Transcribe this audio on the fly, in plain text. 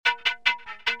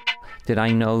Did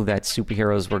I know that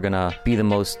superheroes were going to be the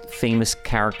most famous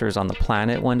characters on the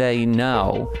planet one day?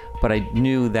 No. But I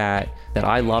knew that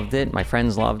I loved it, my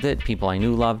friends loved it, people I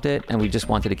knew loved it, and we just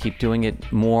wanted to keep doing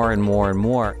it more and more and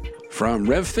more. From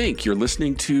RevThink, you're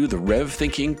listening to the Rev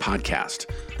Thinking Podcast,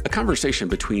 a conversation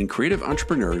between creative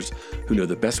entrepreneurs who know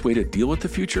the best way to deal with the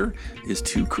future is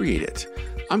to create it.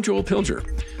 I'm Joel Pilger.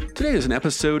 Today is an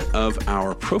episode of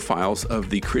our Profiles of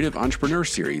the Creative Entrepreneur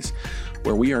series,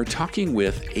 where we are talking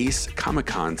with Ace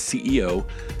Comic-Con CEO,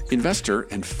 investor,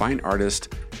 and fine artist,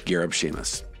 Gareb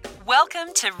Shamus.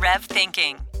 Welcome to Rev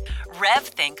Thinking.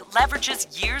 RevThink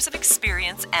leverages years of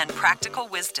experience and practical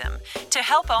wisdom to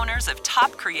help owners of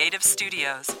top creative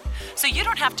studios, so you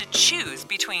don't have to choose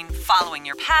between following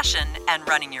your passion and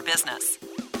running your business.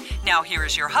 Now here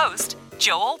is your host,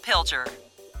 Joel Pilger.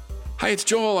 Hi, it's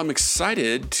Joel. I'm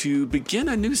excited to begin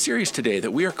a new series today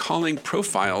that we are calling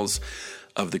Profiles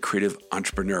of the Creative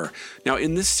Entrepreneur. Now,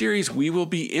 in this series, we will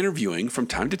be interviewing from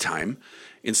time to time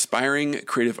inspiring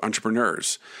creative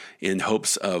entrepreneurs in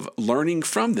hopes of learning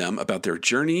from them about their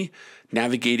journey,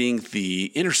 navigating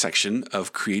the intersection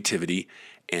of creativity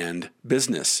and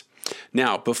business.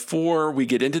 Now, before we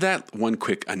get into that, one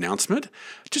quick announcement.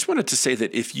 Just wanted to say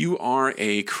that if you are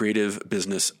a creative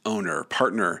business owner,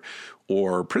 partner,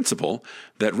 or principal,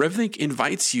 that RevThink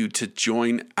invites you to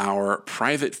join our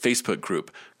private Facebook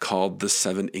group called The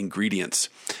 7 Ingredients.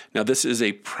 Now, this is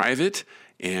a private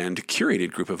and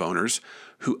curated group of owners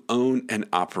who own and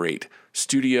operate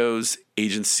studios,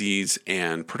 agencies,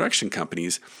 and production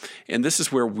companies. And this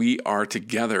is where we are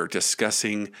together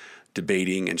discussing,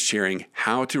 debating, and sharing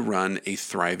how to run a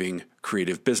thriving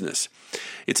creative business.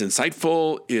 It's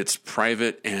insightful, it's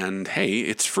private, and hey,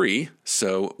 it's free,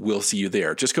 so we'll see you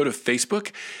there. Just go to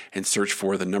Facebook and search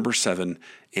for the number 7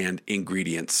 and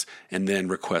Ingredients, and then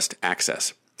request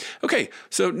access. Okay,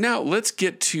 so now let's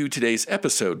get to today's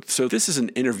episode. So this is an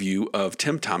interview of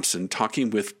Tim Thompson talking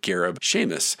with Gareb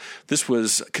Shamus. This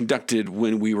was conducted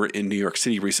when we were in New York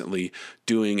City recently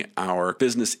doing our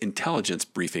business intelligence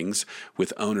briefings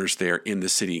with owners there in the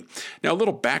city. Now, a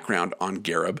little background on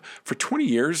Gareb. For 20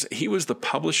 years, he was the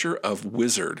publisher of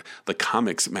Wizard, the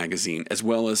comics magazine, as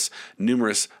well as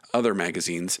numerous other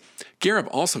magazines. Gareb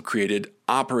also created,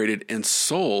 operated, and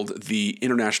sold the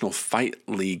International Fight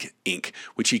League, Inc.,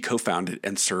 which he co-founded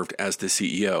and served as the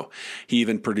CEO. He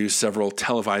even produced several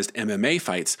televised MMA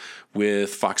fights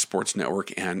with Fox Sports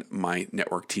Network and My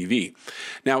Network TV.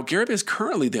 Now, Gareb is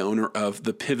currently the owner of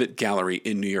the Pivot Gallery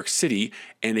in New York City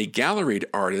and a galleried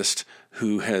artist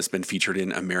who has been featured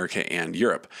in America and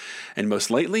Europe. And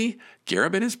most lately,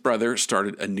 Gareb and his brother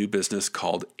started a new business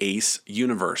called Ace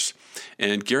Universe.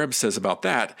 And Gareb says about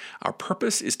that, our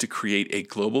purpose is to create a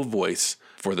global voice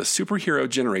for the superhero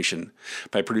generation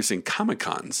by producing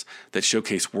Comic-Cons that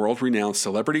showcase world-renowned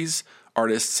celebrities,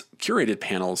 artists, curated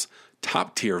panels,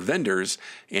 top-tier vendors,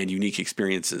 and unique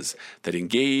experiences that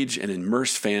engage and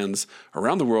immerse fans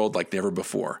around the world like never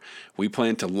before. We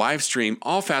plan to live stream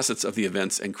all facets of the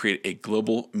events and create a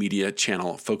global media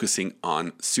channel focusing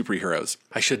on superheroes.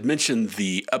 I should mention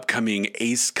the upcoming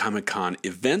Ace Comic-Con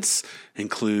events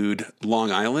include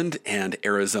Long Island and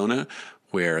Arizona,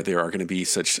 where there are going to be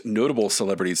such notable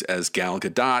celebrities as Gal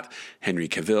Gadot, Henry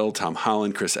Cavill, Tom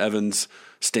Holland, Chris Evans,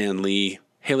 Stan Lee,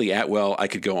 Haley Atwell. I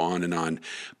could go on and on.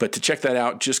 But to check that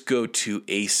out, just go to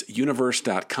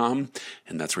aceuniverse.com,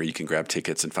 and that's where you can grab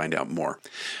tickets and find out more.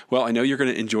 Well, I know you're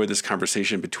going to enjoy this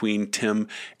conversation between Tim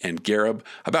and Gareb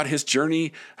about his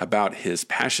journey, about his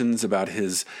passions, about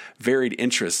his varied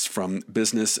interests from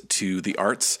business to the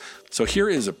arts. So here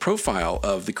is a profile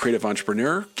of the creative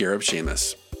entrepreneur, Gareb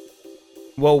Shamus.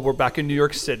 Well, we're back in New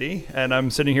York City, and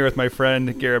I'm sitting here with my friend,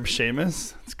 Gareb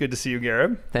Shamus. It's good to see you,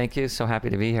 Gareb. Thank you. So happy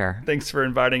to be here. Thanks for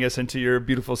inviting us into your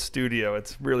beautiful studio.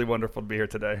 It's really wonderful to be here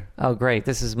today. Oh, great.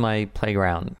 This is my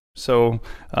playground. So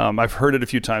I've heard it a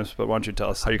few times, but why don't you tell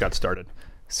us how you got started?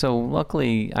 So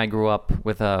luckily, I grew up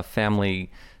with a family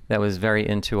that was very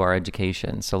into our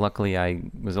education. So luckily, I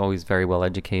was always very well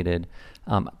educated.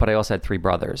 But I also had 3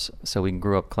 brothers. So we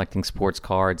grew up collecting sports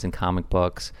cards and comic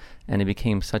books. And it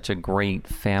became such a great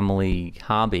family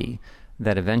hobby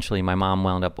that eventually my mom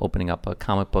wound up opening up a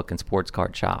comic book and sports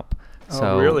card shop.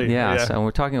 So, really? Yeah. So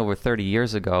we're talking over 30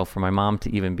 years ago. For my mom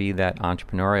to even be that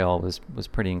entrepreneurial was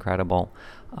pretty incredible.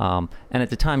 And at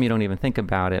the time, you don't even think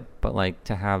about it, but like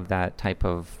to have that type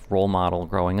of role model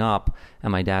growing up,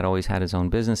 and my dad always had his own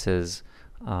businesses.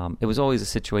 It was always a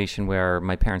situation where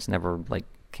my parents never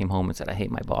came home and said, "I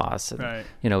hate my boss." And, right.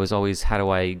 It was always, how do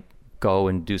I go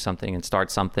and do something and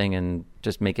start something and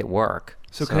just make it work.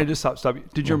 So can I just stop you?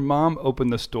 Did your mom open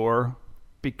the store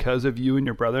because of you and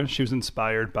your brother? She was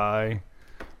inspired by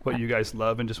what you guys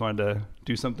love and just wanted to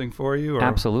do something for you? Or?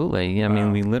 Absolutely. I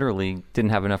mean, we literally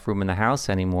didn't have enough room in the house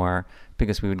anymore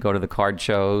because we would go to the card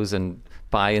shows and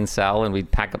buy and sell, and we'd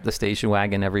pack up the station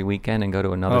wagon every weekend and go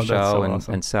to another show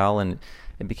and sell. And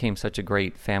it became such a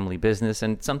great family business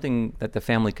and something that the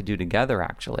family could do together,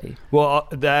 actually. Well,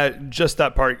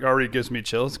 that part already gives me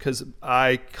chills because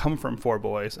I come from 4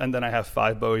 boys and then I have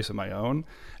 5 boys of my own.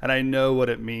 And I know what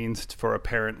it means for a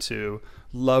parent to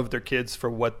love their kids for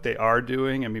what they are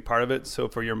doing and be part of it. So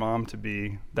for your mom to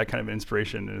be that kind of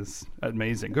inspiration is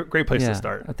amazing. Great place to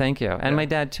start. Thank you. And my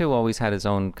dad, too, always had his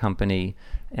own company.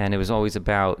 And it was always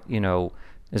about,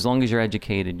 as long as you're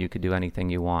educated, you could do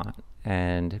anything you want.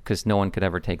 And because no one could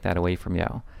ever take that away from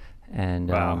you. And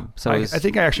wow. So I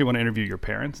think I actually want to interview your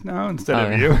parents now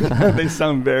instead of you. They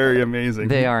sound very amazing.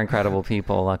 They are incredible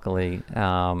people, luckily.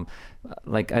 I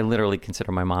literally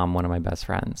consider my mom one of my best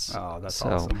friends. Oh, that's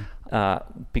awesome.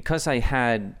 Because I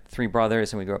had 3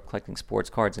 brothers and we grew up collecting sports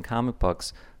cards and comic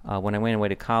books, when I went away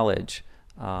to college,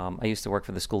 I used to work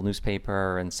for the school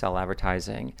newspaper and sell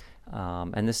advertising.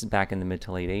 And this is back in the mid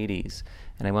to late 80s.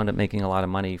 And I wound up making a lot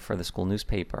of money for the school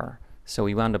newspaper. So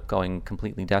we wound up going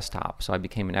completely desktop. So I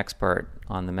became an expert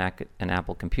on the Mac and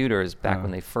Apple computers back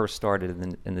when they first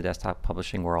started in the desktop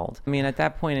publishing world. I mean, at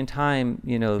that point in time,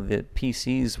 the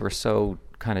PCs were so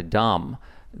kind of dumb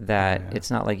that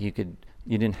it's not like you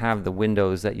didn't have the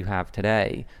Windows that you have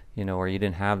today, or you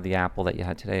didn't have the Apple that you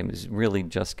had today. It was really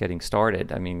just getting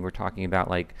started. I mean, we're talking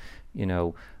about a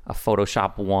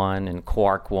Photoshop 1 and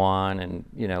Quark 1 and,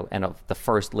 the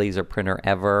first laser printer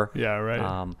ever. Yeah,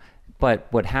 right. But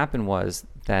what happened was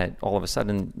that all of a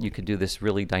sudden you could do this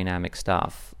really dynamic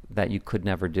stuff that you could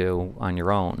never do on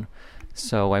your own.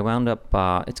 So I wound up,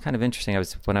 it's kind of interesting.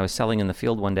 When I was selling in the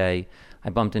field one day, I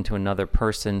bumped into another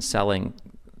person selling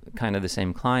kind of the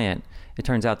same client. It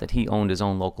turns out that he owned his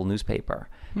own local newspaper.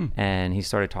 And he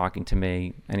started talking to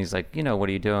me and he's like, what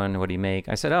are you doing? What do you make?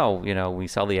 I said, we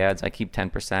sell the ads. I keep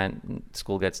 10%. And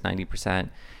school gets 90%.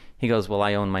 He goes, well,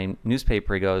 I own my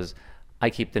newspaper. He goes, I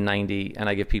keep the 90 and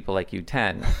I give people like you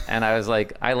 10. And I was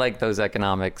like, I like those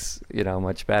economics,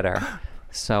 much better.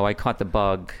 So I caught the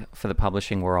bug for the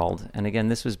publishing world. And again,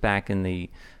 this was back in the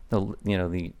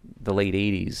late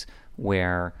 80s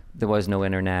where there was no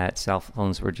internet. Cell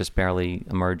phones were just barely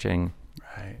emerging.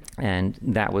 Right. And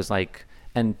that was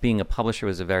and being a publisher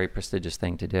was a very prestigious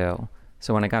thing to do.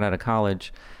 So when I got out of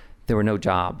college, there were no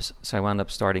jobs. So I wound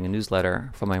up starting a newsletter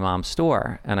for my mom's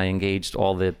store. And I engaged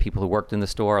all the people who worked in the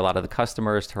store, a lot of the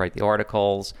customers to write the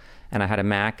articles. And I had a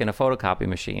Mac and a photocopy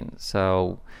machine.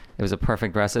 So it was a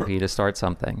perfect recipe to start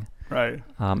something. Right.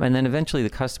 And then eventually the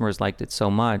customers liked it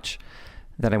so much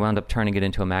that I wound up turning it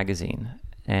into a magazine.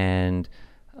 And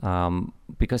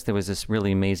because there was this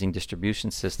really amazing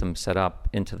distribution system set up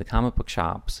into the comic book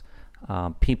shops,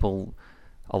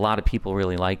 a lot of people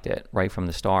really liked it right from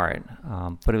the start.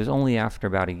 But it was only after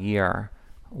about a year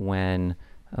when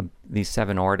these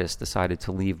 7 artists decided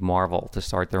to leave Marvel to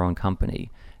start their own company.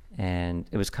 And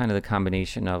it was kind of the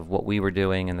combination of what we were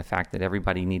doing and the fact that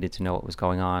everybody needed to know what was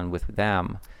going on with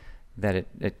them that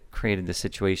it created the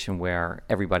situation where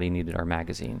everybody needed our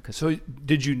magazine. So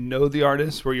did you know the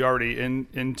artists? Were you already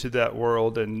into that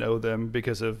world and know them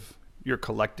because of your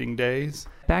collecting days?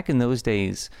 Back in those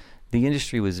days, the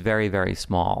industry was very, very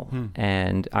small.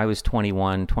 And I was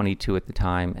 21, 22 at the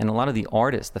time. And a lot of the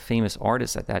artists, the famous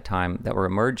artists at that time that were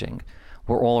emerging,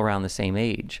 were all around the same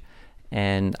age.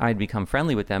 And I'd become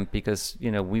friendly with them because,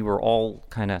 we were all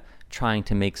kind of trying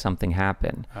to make something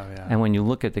happen. Oh, yeah. And when you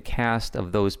look at the cast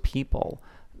of those people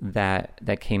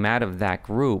that came out of that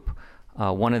group,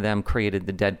 one of them created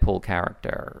the Deadpool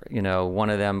character. One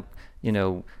of them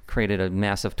created a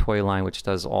massive toy line which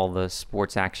does all the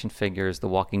sports action figures, the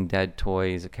Walking Dead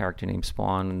toys, a character named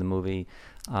Spawn in the movie.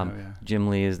 Jim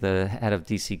Lee is the head of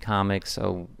DC Comics,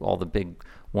 so all the big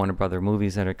Warner Brother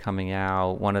movies that are coming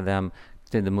out. One of them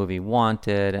did the movie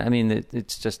Wanted. I mean,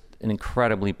 it's just an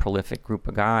incredibly prolific group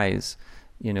of guys,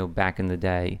 back in the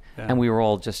day. Yeah. And we were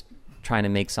all just trying to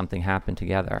make something happen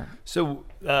together. So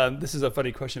this is a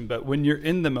funny question, but when you're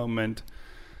in the moment,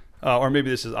 or maybe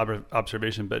this is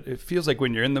observation, but it feels like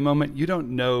when you're in the moment, you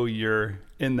don't know you're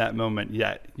in that moment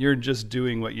yet. You're just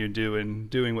doing what you do and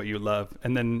doing what you love.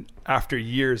 And then after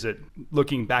years,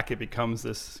 looking back, it becomes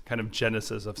this kind of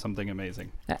genesis of something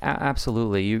amazing.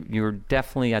 Absolutely. You're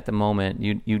definitely at the moment.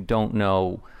 You don't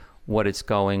know what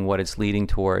it's leading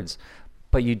towards,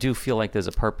 but you do feel like there's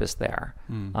a purpose there.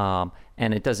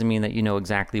 And it doesn't mean that you know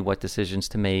exactly what decisions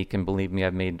to make. And believe me,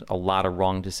 I've made a lot of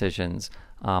wrong decisions.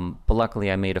 But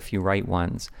luckily I made a few right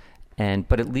ones.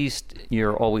 But at least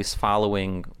you're always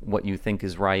following what you think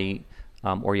is right,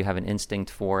 or you have an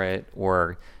instinct for it,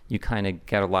 or you kind of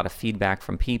get a lot of feedback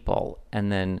from people, and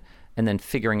then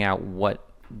figuring out what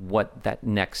that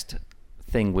next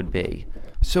thing would be.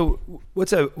 So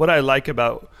what I like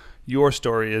about your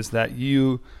story is that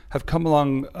you have come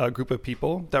along a group of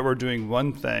people that were doing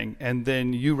one thing, and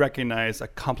then you recognize a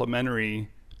complementary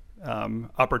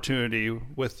opportunity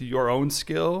with your own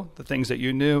skill, the things that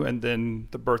you knew, and then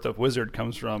the birth of Wizard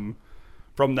comes from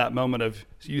that moment of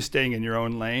you staying in your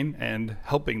own lane and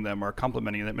helping them or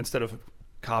complementing them instead of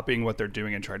copying what they're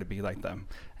doing and trying to be like them.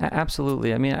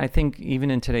 Absolutely. I mean, I think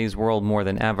even in today's world more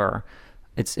than ever,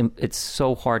 it's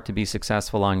so hard to be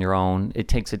successful on your own. It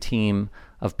takes a team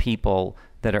of people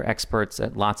that are experts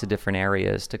at lots of different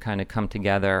areas to kind of come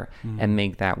together and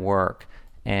make that work.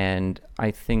 And I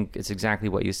think it's exactly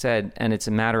what you said, and it's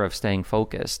a matter of staying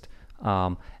focused.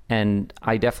 And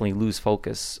I definitely lose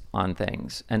focus on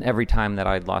things. And every time that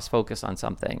I'd lost focus on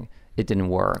something, it didn't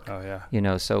work. Oh, yeah. You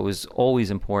know, so it was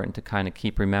always important to kind of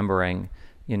keep remembering,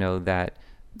 you know, that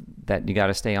you got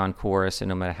to stay on course, and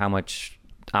no matter how much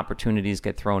opportunities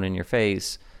get thrown in your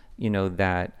face, you know,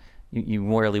 that you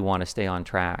really want to stay on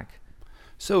track.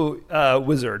 So,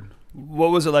 Wizard,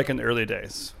 what was it like in the early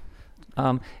days?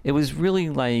 It was really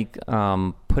like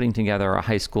putting together a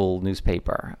high school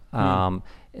newspaper.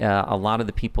 A lot of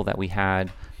the people that we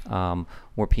had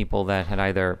were people that had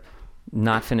either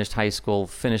not finished high school,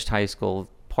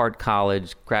 part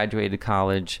college, graduated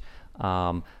college,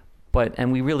 and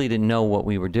we really didn't know what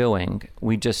we were doing.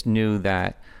 We just knew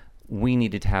that we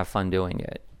needed to have fun doing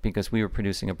it because we were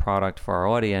producing a product for our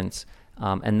audience,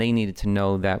 and they needed to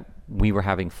know that we were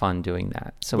having fun doing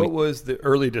that. So what was the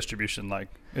early distribution like?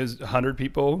 Is 100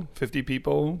 people, 50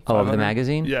 people? Oh, of the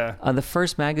magazine? Yeah. The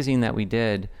first magazine that we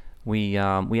did, we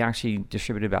actually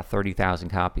distributed about 30,000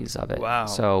 copies of it. Wow.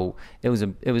 So it was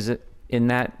in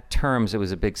that terms, it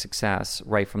was a big success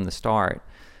right from the start.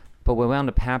 But what wound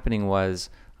up happening was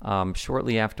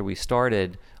shortly after we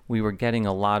started, we were getting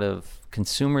a lot of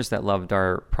consumers that loved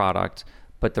our product,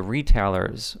 but the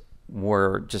retailers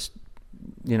were just,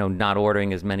 you know, not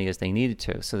ordering as many as they needed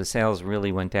to. So the sales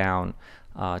really went down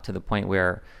to the point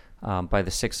where by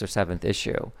the 6th or 7th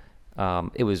issue,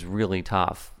 it was really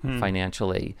tough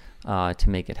financially to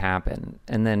make it happen.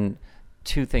 And then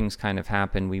two things kind of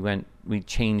happened. We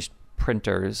changed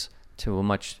printers to a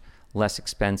much less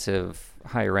expensive,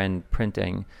 higher end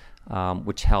printing,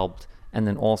 which helped. And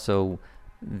then also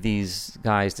these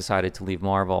guys decided to leave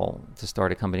Marvel to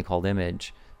start a company called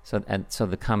Image. So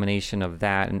the combination of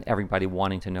that and everybody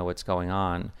wanting to know what's going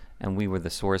on, and we were the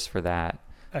source for that.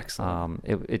 Excellent.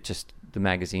 The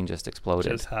magazine just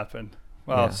exploded. Just happened.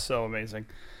 Wow, yeah. So amazing.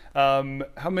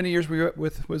 How many years were you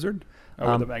with Wizard,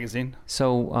 with the magazine?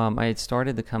 So I had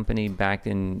started the company back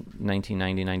in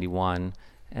 1990-91,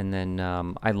 and then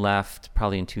I left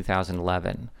probably in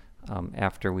 2011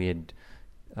 after we had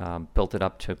built it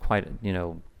up to quite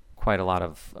a lot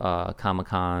of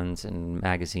Comic-Cons and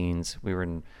magazines. We were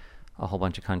in a whole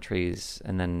bunch of countries,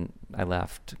 and then I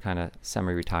left, kind of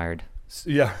semi-retired.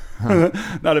 Yeah,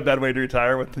 not a bad way to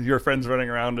retire with your friends running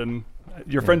around, and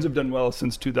your friends have done well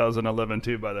since 2011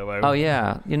 too, by the way. Oh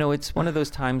yeah, it's one of those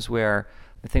times where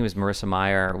I think it was Marissa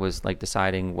Meyer was like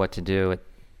deciding what to do at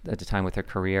the time with her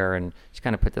career, and she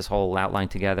kind of put this whole outline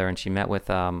together, and she met with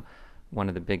one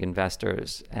of the big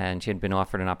investors, and she had been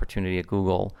offered an opportunity at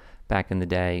Google back in the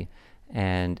day,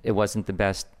 and it wasn't the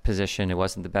best position, it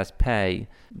wasn't the best pay.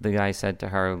 The guy said to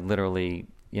her literally,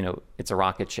 it's a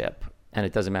rocket ship, and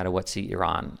it doesn't matter what seat you're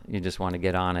on, you just want to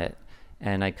get on it.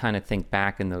 And I kind of think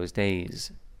back in those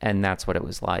days, and that's what it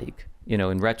was like.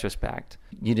 In retrospect,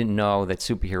 you didn't know that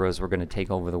superheroes were going to take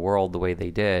over the world the way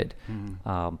they did,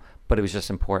 but it was just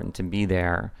important to be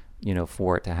there,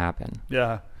 for it to happen.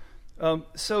 Yeah.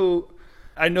 So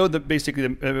I know that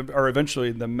basically, or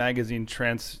eventually, the magazine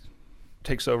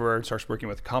takes over and starts working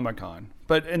with Comic-Con.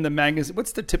 But in the magazine,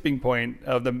 what's the tipping point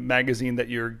of the magazine that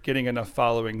you're getting enough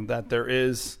following that there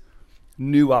is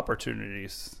new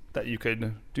opportunities that you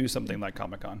could do something like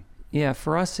Comic-Con? Yeah,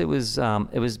 for us, it was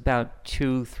about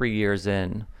 2-3 years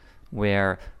in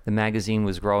where the magazine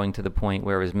was growing to the point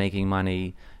where it was making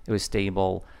money, it was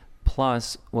stable.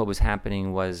 Plus, what was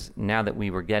happening was now that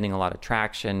we were getting a lot of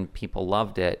traction, people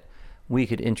loved it, we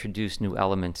could introduce new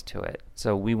elements to it.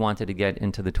 So we wanted to get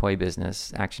into the toy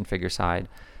business, action figure side.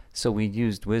 So we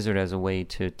used Wizard as a way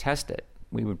to test it.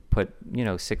 We would put,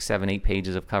 6, 7, 8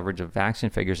 pages of coverage of action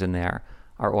figures in there.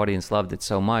 Our audience loved it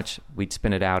so much, we'd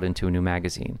spin it out into a new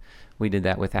magazine. We did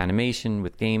that with animation,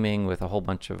 with gaming, with a whole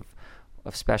bunch of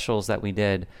specials that we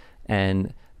did.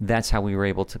 And that's how we were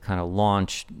able to kind of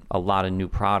launch a lot of new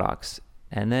products.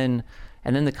 And then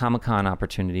the Comic-Con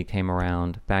opportunity came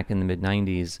around back in the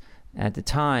mid-90s. At the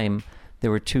time,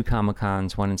 there were 2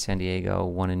 Comic-Cons, one in San Diego,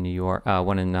 one in New York,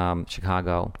 one in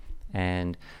Chicago,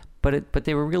 but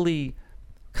they were really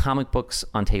comic books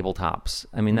on tabletops.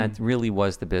 I mean, that really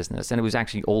was the business. And it was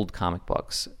actually old comic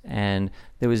books. And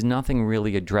there was nothing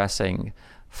really addressing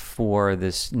for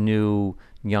this new,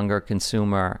 younger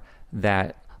consumer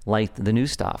that liked the new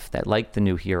stuff, that liked the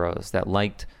new heroes, that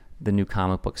liked the new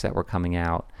comic books that were coming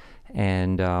out.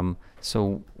 And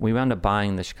so we wound up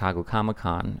buying the Chicago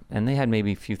Comic-Con, and they had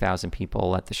maybe a few thousand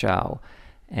people at the show.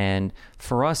 And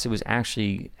for us, it was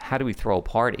actually, how do we throw a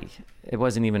party? It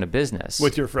wasn't even a business.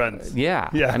 With your friends. Yeah.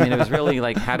 I mean, it was really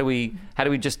like, how do we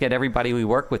just get everybody we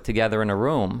work with together in a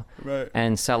room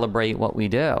and celebrate what we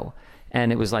do?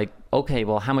 And it was like, okay,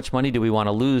 well, how much money do we want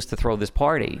to lose to throw this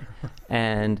party?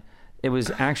 And it was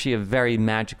actually a very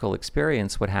magical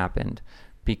experience what happened,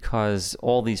 because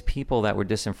all these people that were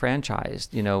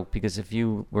disenfranchised, because if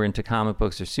you were into comic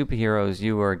books or superheroes,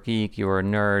 you were a geek, you were a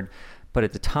nerd. But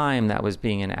at the time, that was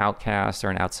being an outcast or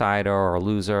an outsider or a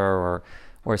loser, or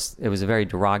it was a very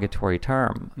derogatory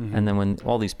term. And then when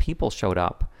all these people showed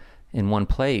up in one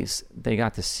place, they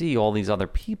got to see all these other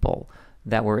people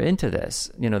that were into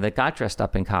this, that got dressed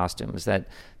up in costumes, that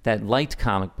liked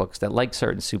comic books, that liked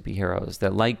certain superheroes,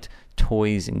 that liked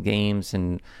toys and games,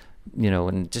 and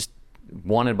just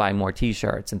wanted to buy more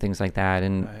T-shirts and things like that.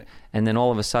 And then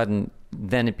all of a sudden,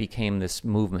 then it became this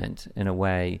movement in a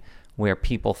way where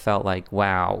people felt like,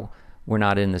 wow, we're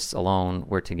not in this alone,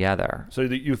 we're together. So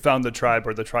that you found the tribe,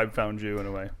 or the tribe found you in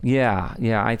a way. Yeah,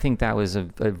 I think that was a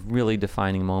really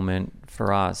defining moment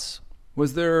for us.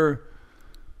 Was there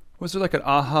like an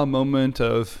aha moment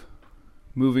of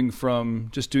moving from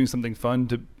just doing something fun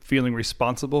to feeling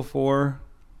responsible for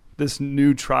this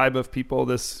new tribe of people,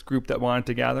 this group that wanted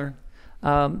to gather?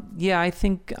 I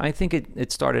think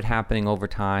it started happening over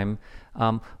time.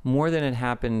 More than it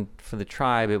happened for the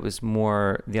tribe, it was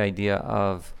more the idea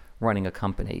of running a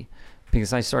company,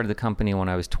 because I started the company when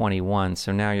I was 21.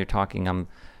 So now you're talking, I'm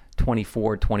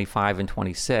 24, 25, and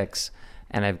 26,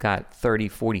 and I've got 30,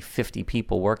 40, 50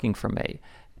 people working for me.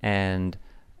 And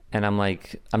I'm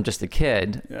like, I'm just a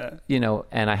kid,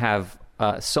 and I have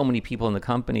so many people in the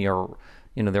company are,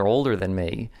 they're older than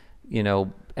me,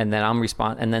 and then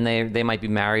and then they might be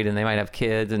married and they might have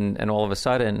kids, and all of a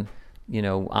sudden,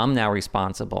 I'm now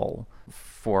responsible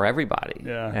for everybody.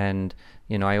 And,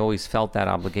 I always felt that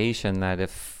obligation that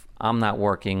if I'm not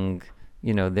working,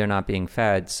 they're not being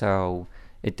fed. So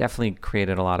it definitely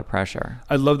created a lot of pressure.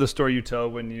 I love the story you tell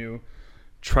when you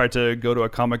tried to go to a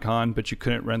Comic-Con, but you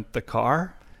couldn't rent the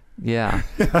car. Yeah.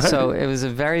 So it was a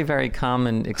very, very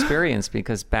common experience,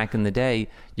 because back in the day,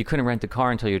 you couldn't rent a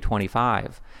car until you're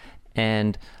 25.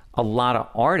 And a lot of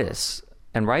artists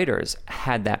and writers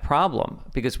had that problem,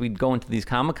 because we'd go into these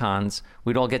Comic-Cons,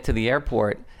 we'd all get to the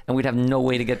airport, and we'd have no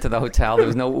way to get to the hotel. There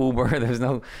was no Uber. There was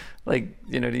no,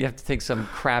 you have to take some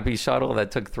crappy shuttle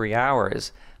that took 3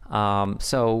 hours.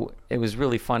 So it was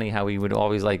really funny how we would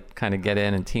always kind of get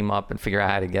in and team up and figure out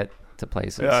how to get to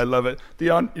places. Yeah, I love it. The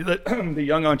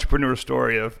young entrepreneur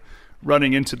story of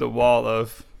running into the wall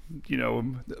of,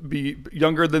 be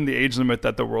younger than the age limit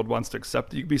that the world wants to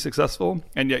accept you be successful,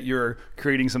 and yet you're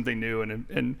creating something new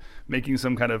and making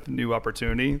some kind of new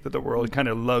opportunity that the world kind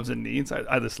of loves and needs.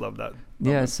 I just love that moment.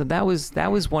 Yeah, so that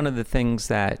was one of the things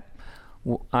that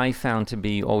I found to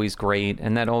be always great,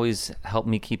 and that always helped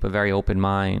me keep a very open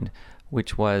mind,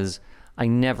 which was I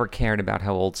never cared about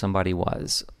how old somebody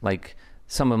was. Like,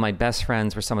 some of my best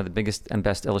friends were some of the biggest and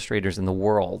best illustrators in the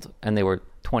world, and they were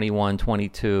 21,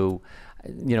 22.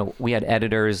 We had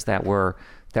editors that were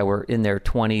in their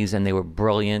 20s, and they were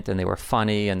brilliant, and they were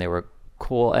funny, and they were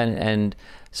cool. And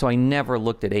so I never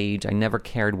looked at age. I never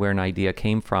cared where an idea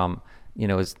came from.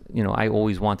 I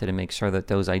always wanted to make sure that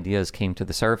those ideas came to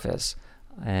the surface.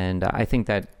 And I think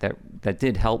that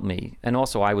did help me. And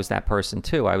also, I was that person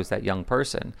too. I was that young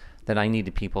person that I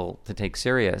needed people to take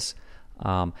serious.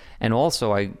 And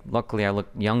also, luckily I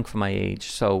looked young for my age.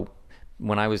 So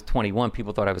when I was 21,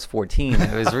 people thought I was 14.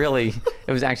 It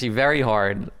was actually very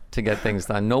hard to get things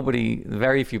done.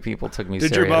 Very few people took me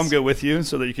serious. Did your mom go with you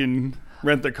so that you can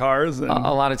rent the cars? A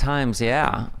lot of times,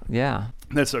 yeah.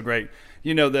 That's so great.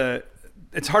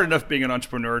 It's hard enough being an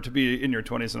entrepreneur. To be in your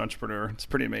 20s an entrepreneur, it's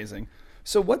pretty amazing.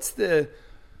 So what's the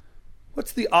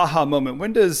aha moment?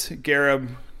 When does Gareb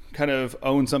kind of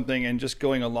own something and just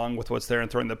going along with what's there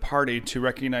and throwing the party, to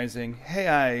recognizing,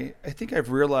 hey, I think I've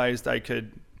realized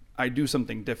I do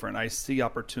something different. I see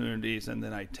opportunities and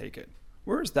then I take it.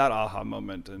 Where's that aha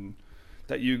moment, and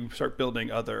that you start building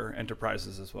other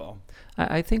enterprises as well?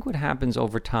 I think what happens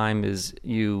over time is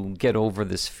you get over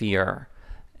this fear.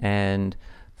 And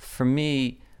for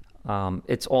me,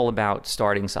 it's all about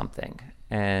starting something.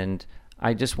 And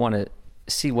I just want to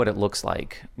see what it looks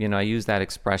like. I use that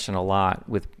expression a lot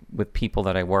with people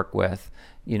that I work with,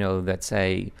 that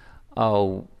say,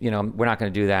 oh, we're not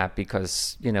going to do that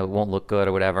because, it won't look good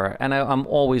or whatever. And I'm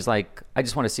always like, I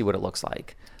just want to see what it looks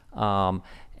like.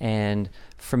 And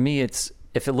for me, it's,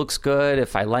 if it looks good,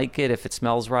 if I like it, if it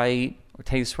smells right or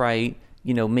tastes right,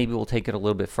 maybe we'll take it a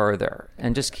little bit further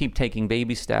and just keep taking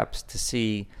baby steps to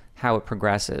see how it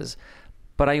progresses.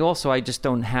 But I just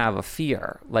don't have a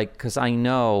fear, because I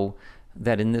know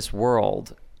that in this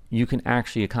world, you can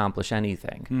actually accomplish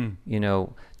anything.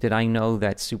 Did I know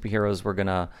that superheroes were going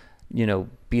to,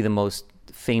 be the most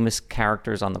famous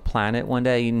characters on the planet one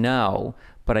day? No,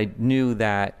 but I knew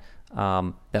that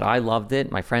that I loved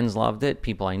it, my friends loved it,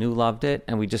 people I knew loved it,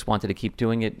 and we just wanted to keep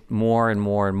doing it more and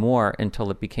more and more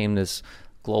until it became this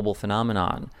global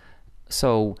phenomenon.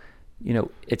 So,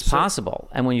 it's possible.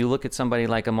 And when you look at somebody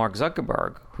like a Mark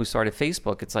Zuckerberg who started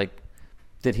Facebook, it's like,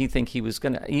 did he think he was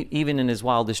going to, even in his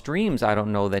wildest dreams, I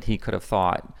don't know that he could have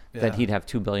thought that he'd have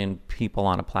 2 billion people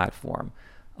on a platform.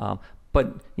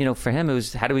 But, for him, it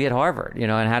was, how do we get Harvard?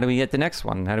 And how do we get the next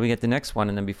one? How do we get the next one?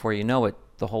 And then before you know it,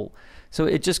 so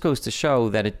it just goes to show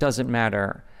that it doesn't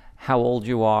matter how old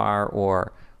you are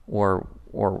or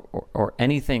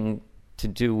anything to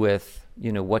do with,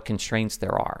 what constraints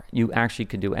there are. You actually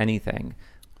could do anything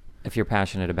if you're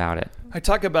passionate about it. I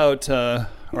talk about, or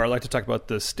I like to talk about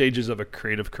the stages of a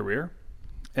creative career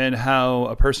and how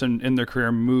a person in their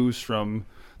career moves from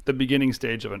the beginning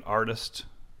stage of an artist,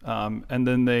 and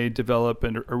then they develop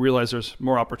and realize there's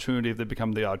more opportunity if they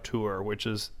become the auteur, which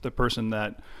is the person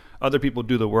that other people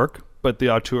do the work, but the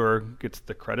auteur gets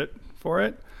the credit for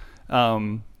it.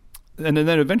 And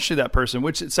then eventually that person,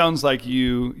 which it sounds like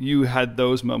you had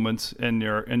those moments in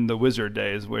the Wizard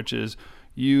days, which is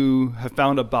you have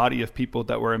found a body of people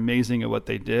that were amazing at what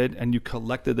they did, and you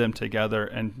collected them together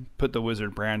and put the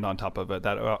Wizard brand on top of it,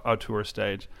 that auteur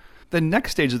stage. The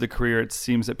next stage of the career, it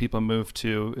seems that people move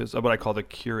to, is what I call the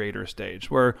curator stage,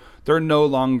 where they're no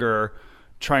longer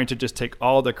trying to just take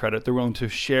all the credit. They're willing to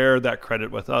share that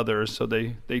credit with others. So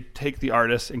they take the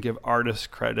artist and give artists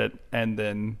credit, and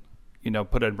then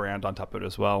put a brand on top of it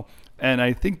as well. And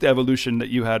I think the evolution that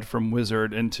you had from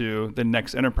Wizard into the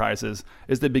next enterprises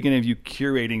is the beginning of you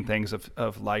curating things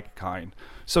of like kind.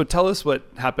 So tell us what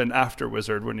happened after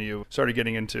Wizard when you started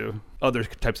getting into other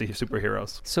types of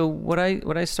superheroes. So what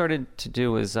I started to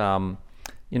do is,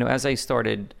 as I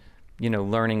started,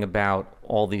 learning about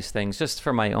all these things just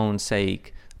for my own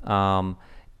sake,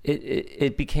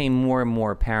 it became more and more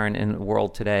apparent in the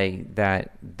world today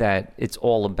that it's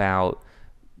all about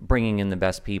bringing in the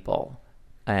best people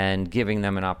and giving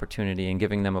them an opportunity and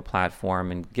giving them a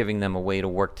platform and giving them a way to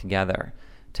work together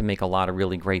to make a lot of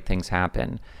really great things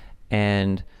happen.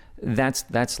 And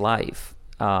that's life,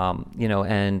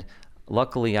 and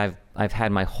luckily I've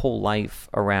had my whole life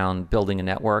around building a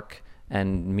network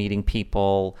and meeting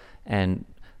people, and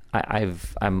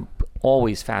I'm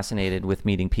always fascinated with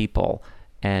meeting people.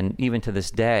 And even to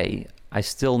this day, I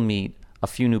still meet a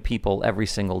few new people every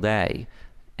single day.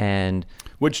 And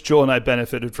which Joel and I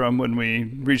benefited from when we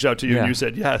reached out to you and you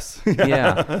said yes.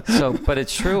 Yeah. So, but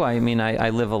it's true. I mean,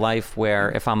 I live a life where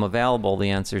if I'm available,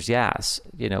 the answer is yes,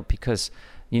 because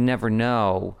you never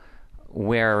know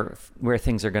where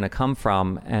things are going to come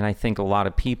from. And I think a lot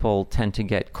of people tend to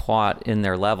get caught in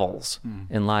their levels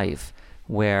in life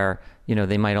where,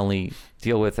 they might only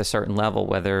deal with a certain level,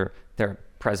 whether they're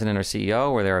president or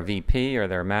CEO or they're a VP or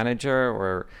they're a manager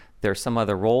or there's some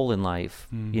other role in life.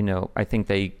 I think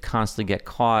they constantly get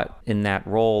caught in that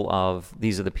role of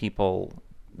these are the people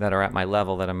that are at my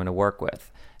level that I'm going to work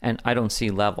with. And I don't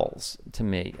see levels to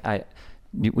me.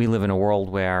 We live in a world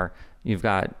where you've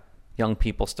got young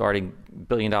people starting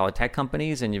billion-dollar tech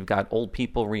companies, and you've got old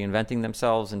people reinventing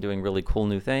themselves and doing really cool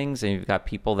new things, and you've got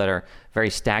people that are very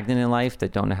stagnant in life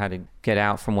that don't know how to get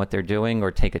out from what they're doing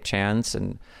or take a chance.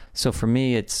 And so for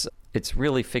me, it's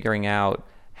really figuring out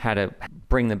how to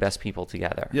bring the best people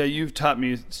together. Yeah, you've taught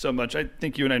me so much. I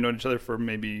think you and I know each other for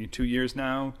maybe 2 years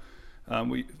now.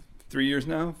 3 years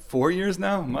now? 4 years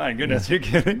now? My goodness, you're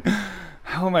kidding.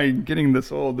 How am I getting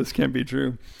this old? This can't be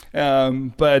true.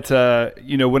 But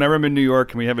whenever I'm in New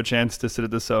York and we have a chance to sit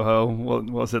at the Soho,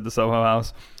 we'll sit at the Soho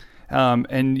House.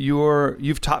 And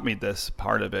you've taught me this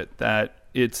part of it, that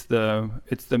it's the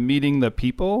meeting the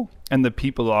people, and the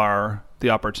people are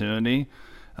the opportunity.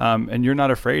 And you're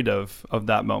not afraid of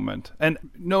that moment. And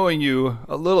knowing you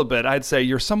a little bit, I'd say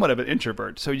you're somewhat of an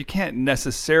introvert. So you can't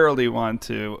necessarily want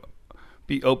to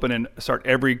be open and start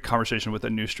every conversation with a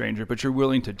new stranger, but you're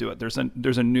willing to do it. There's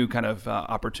a new kind of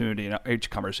opportunity in each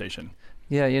conversation.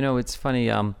 Yeah, it's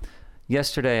funny.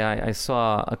 Yesterday I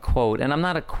saw a quote, and I'm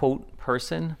not a quote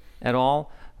person, at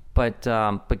all. But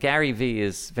Gary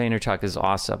Vaynerchuk is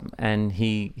awesome, and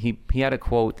he had a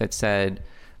quote that said,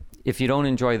 "If you don't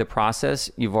enjoy the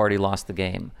process, you've already lost the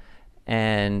game."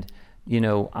 And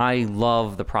I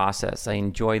love the process. I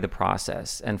enjoy the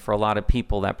process, and for a lot of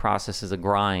people, that process is a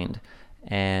grind,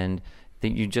 and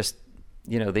that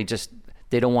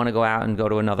they don't want to go out and go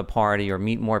to another party or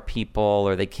meet more people,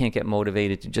 or they can't get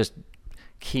motivated to just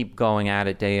keep going at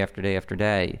it day after day after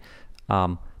day.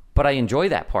 But I enjoy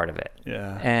that part of it.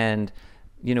 Yeah. And,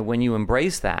 when you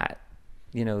embrace that,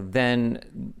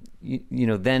 then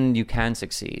you can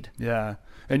succeed. Yeah.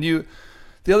 And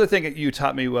the other thing that you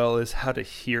taught me well is how to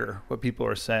hear what people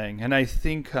are saying. And I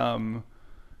think, I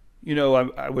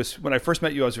was, when I first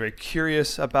met you, I was very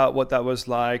curious about what that was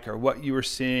like, or what you were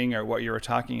seeing, or what you were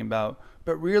talking about.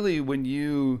 But really, when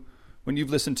you've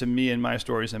listened to me and my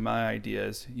stories and my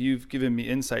ideas, you've given me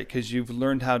insight, because you've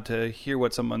learned how to hear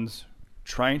what someone's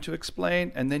trying to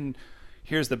explain. And then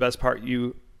here's the best part: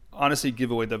 you honestly give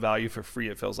away the value for free.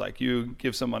 It feels like you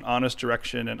give someone honest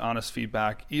direction and honest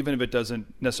feedback, even if it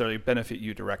doesn't necessarily benefit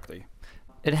you directly.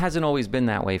 It hasn't always been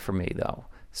that way for me, though.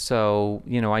 So,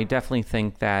 I definitely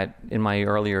think that in my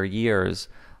earlier years,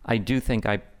 I do think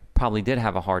I probably did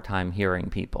have a hard time hearing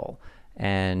people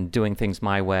and doing things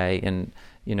my way.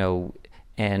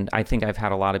 And I think I've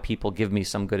had a lot of people give me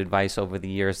some good advice over the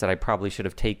years that I probably should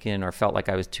have taken, or felt like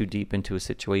I was too deep into a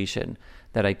situation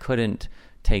that I couldn't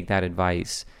take that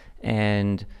advice.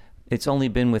 And it's only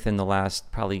been within the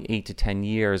last probably 8 to 10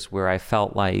 years where I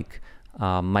felt like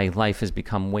my life has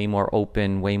become way more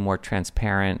open, way more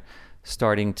transparent,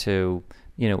 starting to,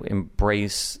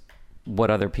 embrace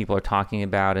what other people are talking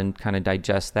about and kind of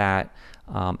digest that.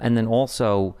 And then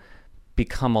also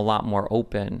become a lot more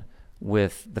open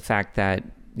with the fact that,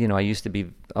 I used to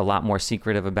be a lot more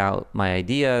secretive about my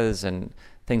ideas and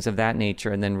things of that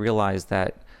nature, and then realize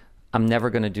that I'm never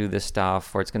going to do this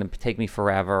stuff, or it's going to take me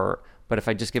forever. But if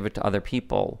I just give it to other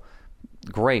people,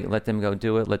 great, let them go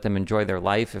do it. Let them enjoy their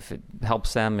life if it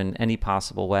helps them in any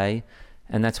possible way.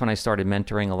 And that's when I started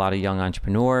mentoring a lot of young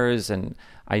entrepreneurs, and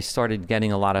I started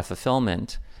getting a lot of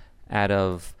fulfillment out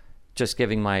of just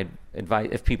giving my advice,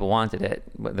 if people wanted it,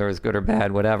 whether it was good or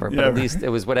bad, whatever. But at least it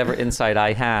was whatever insight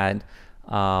I had.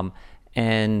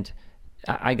 And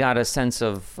I got a sense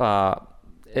of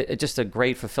just a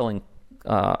great fulfilling,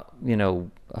 a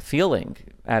feeling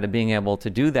out of being able to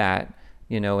do that,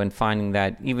 and finding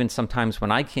that even sometimes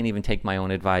when I can't even take my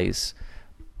own advice,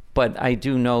 but I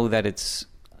do know that it's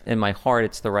in my heart,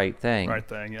 it's the right thing. Right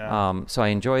thing, yeah. So I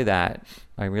enjoy that.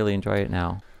 I really enjoy it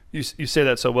now. You say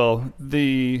that so well.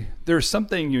 There's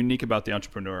something unique about the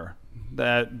entrepreneur,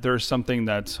 that there's something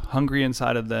that's hungry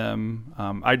inside of them.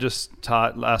 I just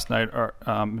taught last night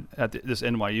at this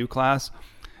NYU class,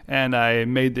 and I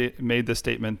made the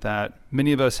statement that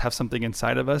many of us have something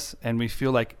inside of us, and we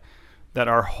feel like that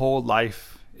our whole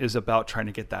life is about trying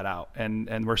to get that out,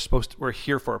 and we're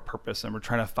here for a purpose, and we're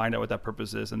trying to find out what that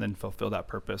purpose is and then fulfill that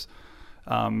purpose.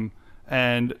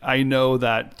 And I know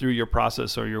that through your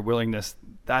process or your willingness,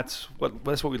 that's what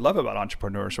we love about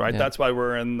entrepreneurs, right? Yeah. That's why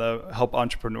we're in the help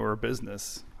entrepreneur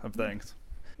business of things.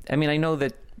 I mean, I know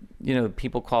that,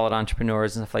 people call it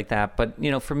entrepreneurs and stuff like that, but,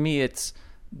 for me,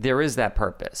 there is that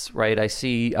purpose, right? I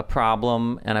see a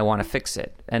problem and I want to fix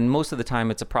it. And most of the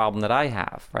time it's a problem that I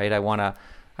have, right? I want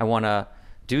to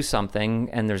do something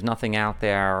and there's nothing out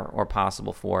there or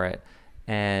possible for it.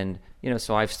 And,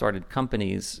 so I've started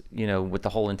companies, with the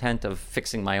whole intent of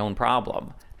fixing my own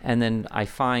problem. And then I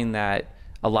find that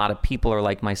a lot of people are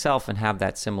like myself and have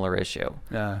that similar issue.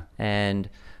 Yeah. And,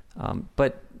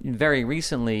 but very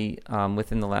recently,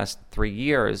 within the last 3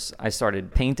 years, I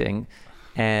started painting,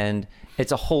 and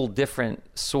it's a whole different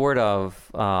sort of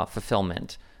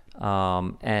fulfillment,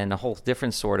 and a whole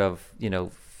different sort of,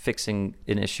 fixing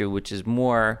an issue, which is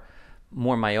more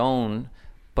my own,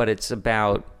 but it's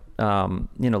about,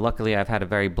 luckily I've had a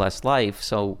very blessed life.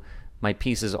 So my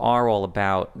pieces are all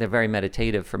about, they're very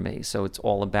meditative for me. So it's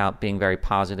all about being very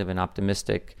positive and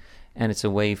optimistic. And it's a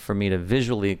way for me to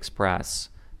visually express,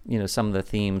 some of the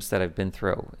themes that I've been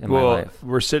through in my life.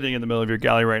 We're sitting in the middle of your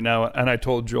gallery right now. And I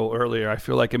told Joel earlier, I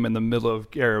feel like I'm in the middle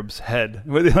of Garib's head.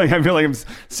 I feel like I'm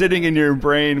sitting in your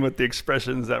brain with the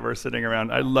expressions that we're sitting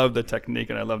around. I love the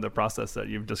technique and I love the process that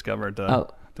you've discovered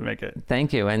to make it.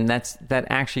 Thank you. And that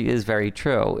actually is very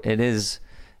true. It is.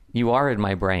 You are in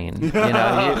my brain,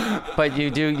 but you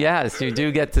do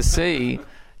get to see,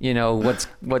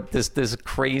 what this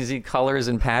crazy colors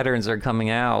and patterns are coming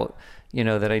out,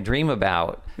 that I dream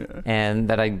about, and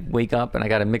that I wake up and I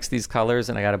got to mix these colors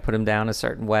and I got to put them down a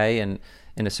certain way and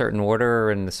in a certain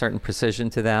order and a certain precision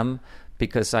to them,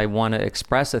 because I want to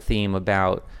express a theme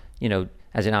about,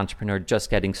 as an entrepreneur just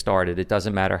getting started. It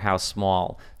doesn't matter how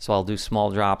small. So I'll do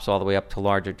small drops all the way up to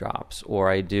larger drops, or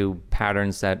I do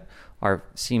patterns that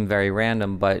seem very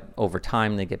random, but over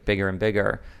time they get bigger and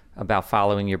bigger, about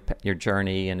following your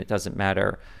journey, and it doesn't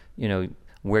matter,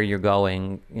 where you're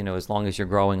going, as long as you're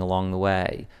growing along the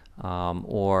way.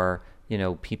 Or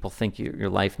people think your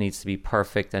life needs to be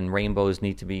perfect and rainbows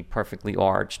need to be perfectly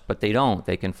arched, but they don't.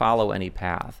 They can follow any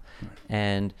path. Right.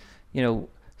 And,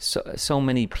 so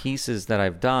many pieces that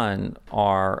I've done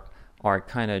are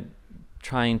kind of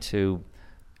trying to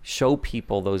show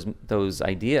people those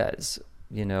ideas.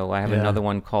 I have another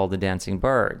one called The Dancing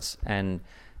Birds. And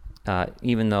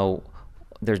even though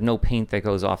there's no paint that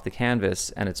goes off the canvas,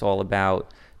 and it's all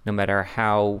about, no matter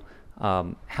how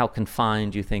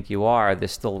confined you think you are,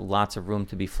 there's still lots of room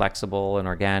to be flexible and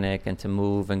organic and to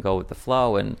move and go with the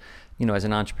flow. And, as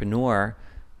an entrepreneur,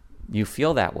 you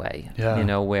feel that way,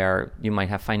 where you might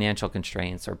have financial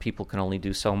constraints, or people can only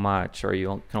do so much, or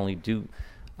you can only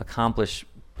accomplish,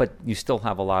 but you still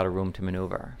have a lot of room to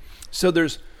maneuver. So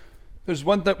there's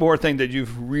one more thing that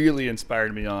you've really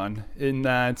inspired me on, in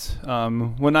that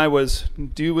when I was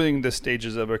doing the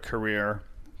stages of a career,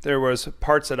 there was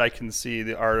parts that I can see,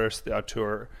 the artist, the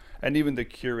auteur, and even the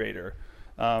curator.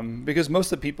 Because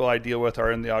most of the people I deal with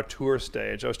are in the auteur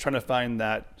stage. I was trying to find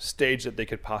that stage that they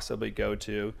could possibly go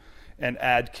to and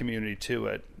add community to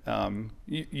it.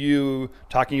 You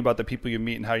talking about the people you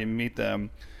meet and how you meet them,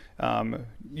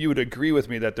 you would agree with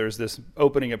me that there's this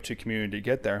opening up to community to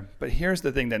get there. But here's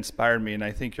the thing that inspired me, and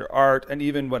I think your art, and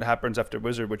even what happens after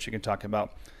Wizard, which you can talk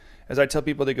about, is I tell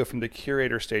people they go from the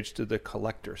curator stage to the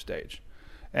collector stage.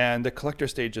 And the collector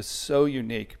stage is so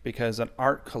unique because an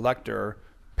art collector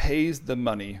pays the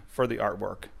money for the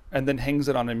artwork and then hangs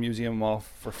it on a museum wall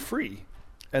for free.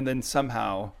 And then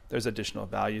somehow there's additional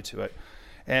value to it.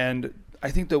 And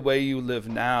I think the way you live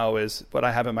now is what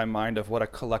I have in my mind of what a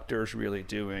collector is really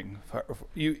doing.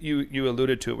 You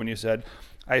alluded to it when you said,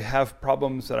 I have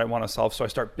problems that I want to solve, so I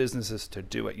start businesses to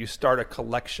do it. You start a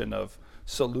collection of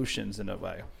solutions in a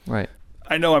way. Right.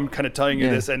 I know I'm kind of telling you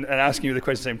this and asking you the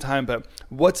question at the same time, but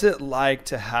what's it like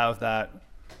to have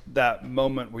that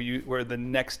moment where the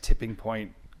next tipping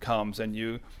point comes and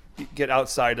you get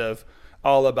outside of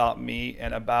all about me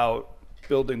and about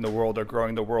building the world or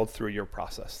growing the world through your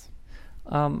process?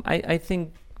 I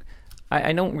think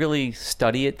I don't really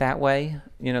study it that way,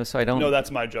 so I don't. No,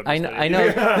 that's my job. I know,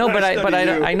 no, but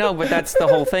I know, but that's the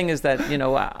whole thing, is that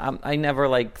I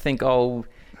never think, oh,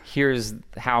 here's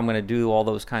how I'm going to do all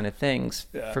those kind of things.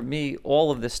 Yeah. For me, all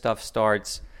of this stuff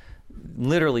starts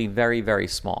literally very, very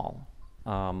small.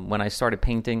 When I started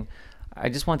painting, I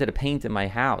just wanted to paint in my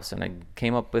house, and I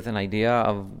came up with an idea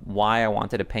of why I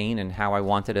wanted to paint and how I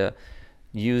wanted to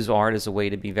use art as a way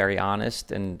to be very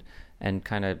honest and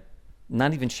kind of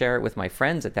not even share it with my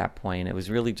friends at that point. It was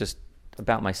really just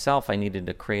about myself. I needed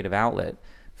a creative outlet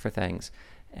for things.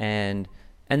 And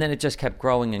then it just kept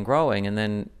growing and growing. And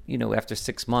then, after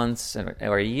 6 months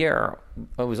or a year,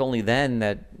 it was only then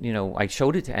that, I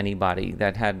showed it to anybody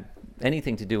that had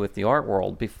anything to do with the art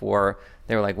world before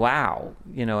they were like, wow,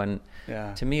 and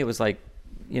to me, it was like,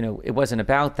 it wasn't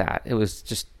about that. It was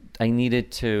just, I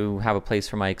needed to have a place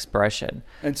for my expression.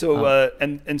 And so,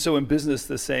 so in business,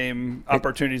 the same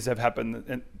opportunities have happened,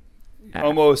 and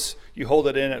almost you hold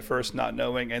it in at first, not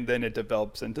knowing, and then it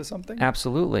develops into something.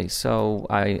 Absolutely. So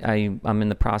I'm in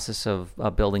the process of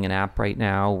building an app right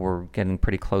now. We're getting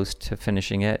pretty close to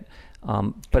finishing it.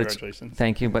 But Congratulations.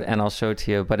 Thank you. And I'll show it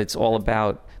to you. But it's all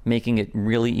about making it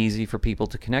really easy for people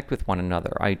to connect with one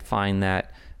another. I find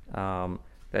that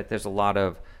that there's a lot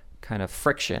of kind of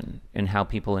friction in how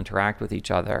people interact with each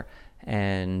other,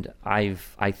 and I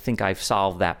think I've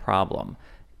solved that problem.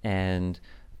 And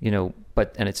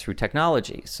and it's through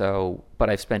technology. So, but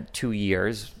I've spent 2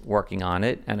 years working on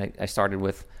it, and I started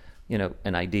with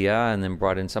an idea, and then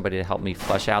brought in somebody to help me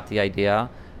flesh out the idea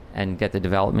and get the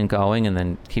development going, and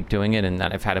then keep doing it. And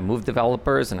then I've had to move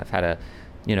developers, and I've had to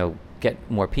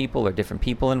get more people or different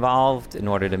people involved in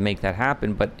order to make that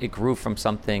happen. But it grew from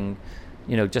something,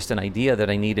 just an idea that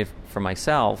I needed for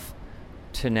myself,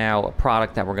 to now a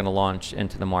product that we're going to launch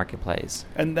into the marketplace.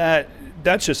 And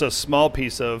that's just a small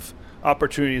piece of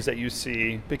opportunities that you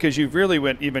see, because you've really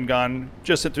gone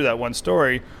just through that one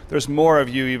story. There's more of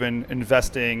you even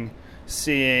investing,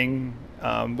 seeing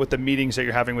with the meetings that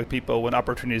you're having with people when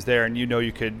opportunities there, and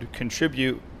you could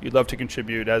contribute. You'd love to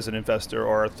contribute as an investor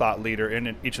or a thought leader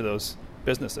in each of those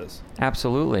businesses.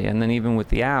 Absolutely. And then even with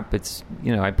the app, it's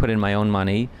I put in my own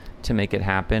money to make it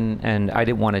happen, and I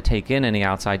didn't want to take in any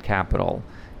outside capital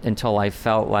until I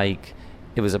felt like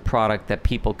it was a product that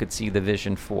people could see the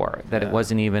vision for, that it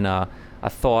wasn't even a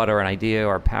thought or an idea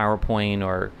or a PowerPoint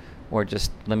or or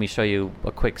just let me show you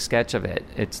a quick sketch of it.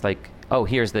 It's like, oh,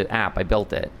 here's the app, I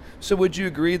built it. So would you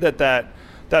agree that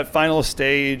final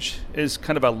stage is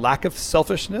kind of a lack of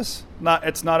selfishness?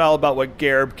 It's not all about what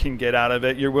Gareb can get out of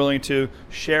it. You're willing to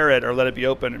share it or let it be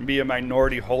open and be a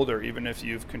minority holder, even if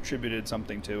you've contributed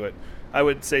something to it. I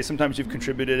would say sometimes you've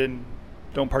contributed and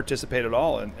don't participate at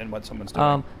all in what someone's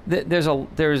doing.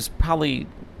 There's probably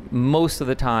most of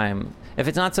the time, if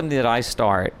it's not something that I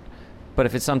start, but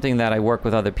if it's something that I work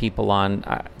with other people on,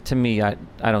 to me, I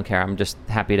don't care. I'm just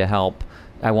happy to help.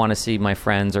 I want to see my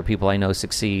friends or people I know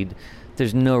succeed.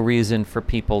 There's no reason for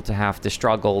people to have to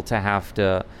struggle, to have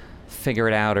to figure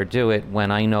it out or do it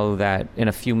when I know that in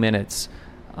a few minutes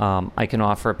I can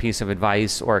offer a piece of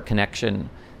advice or a connection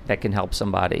that can help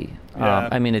somebody. Yeah.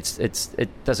 I mean, it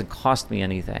doesn't cost me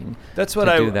anything. That's what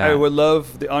I would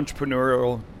love the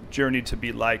entrepreneurial journey to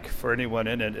be like for anyone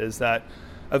in it, is that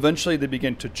eventually they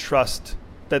begin to trust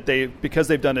that because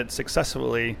they've done it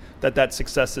successfully, that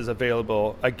success is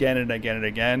available again and again and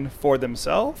again for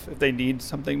themselves if they need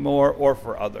something more, or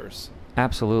for others.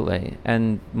 Absolutely.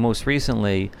 And most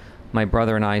recently, my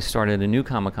brother and I started a new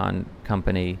Comic-Con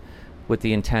company with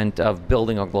the intent of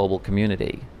building a global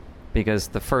community, because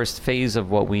the first phase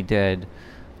of what we did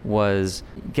was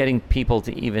getting people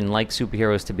to even like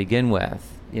superheroes to begin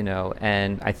with,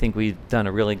 and I think we've done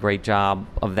a really great job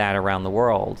of that around the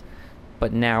world.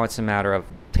 But now it's a matter of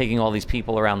taking all these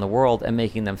people around the world and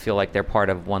making them feel like they're part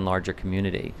of one larger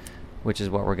community, which is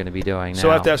what we're going to be doing now. So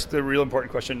I have to ask the real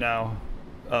important question now.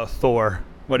 Thor,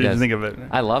 what did you think of it?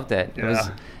 I loved it. Yeah.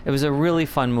 It was a really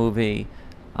fun movie.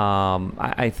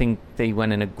 I think they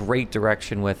went in a great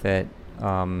direction with it.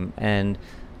 And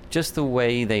just the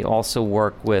way they also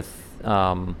work with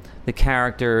the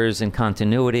characters and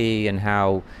continuity, and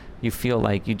how you feel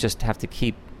like you just have to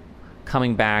keep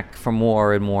coming back for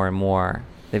more and more and more.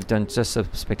 They've done just a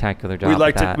spectacular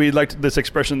job. We liked this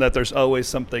expression that there's always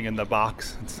something in the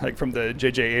box. It's like from the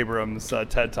J.J. Abrams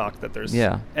TED Talk that there's.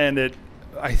 Yeah. And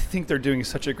I think they're doing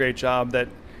such a great job that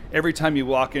every time you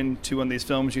walk into one of these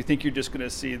films, you think you're just going to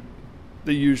see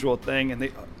the usual thing,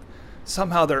 and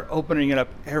somehow they're opening it up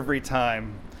every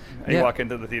time you walk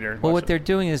into the theater. Well, what they're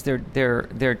doing is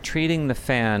they're treating the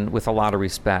fan with a lot of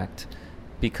respect,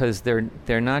 because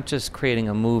they're not just creating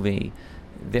a movie,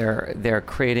 they're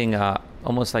creating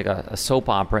almost like a soap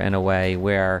opera in a way,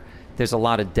 where there's a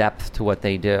lot of depth to what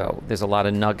they do. There's a lot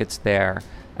of nuggets there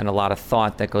and a lot of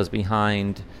thought that goes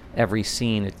behind every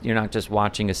scene. You're not just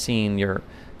watching a scene,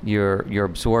 you're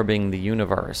absorbing the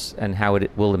universe and how it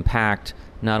will impact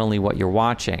not only what you're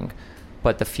watching,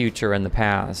 but the future and the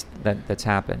past that's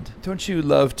happened. Don't you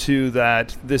love, too,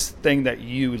 that this thing that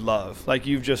you love, like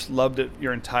you've just loved it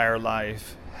your entire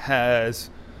life,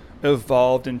 has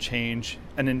evolved and changed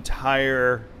an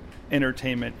entire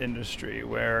entertainment industry,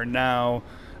 where now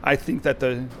I think that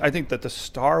the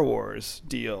Star Wars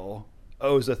deal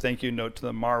owes a thank you note to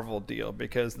the Marvel deal,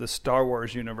 because the Star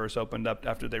Wars universe opened up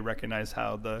after they recognized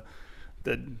how the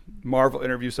Marvel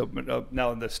interviews opened up.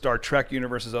 Now the Star Trek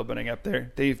universe is opening up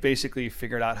there. They've basically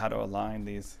figured out how to align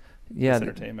this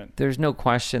entertainment. There's no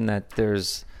question that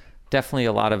there's definitely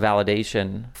a lot of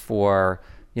validation for,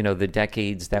 the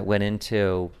decades that went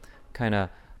into kind of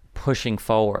pushing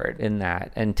forward in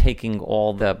that, and taking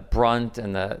all the brunt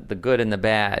and the good and the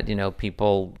bad,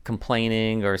 people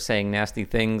complaining or saying nasty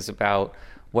things about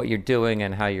what you're doing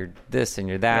and how you're this and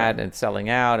you're that, and selling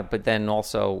out. But then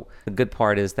also the good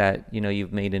part is that,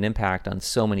 you've made an impact on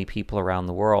so many people around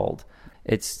the world.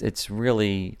 It's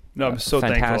really I'm so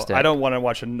fantastic. Thankful. I don't want to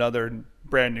watch another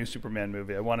brand new Superman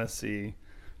movie. I want to see.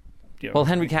 Well,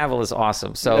 Henry Cavill is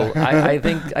awesome, so I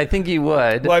think you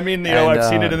would. Well, I mean, I've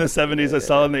seen it in the 70s. I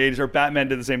saw it in the 80s. Or Batman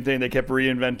did the same thing. They kept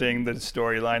reinventing the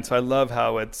storyline. So I love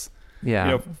how it's.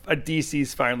 A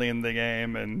DC's finally in the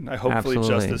game, and hopefully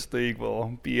Justice League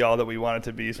will be all that we want it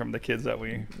to be from the kids that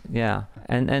we. Yeah,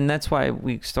 and that's why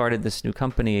we started this new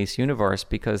company, Ace Universe,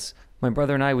 because my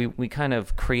brother and I, we kind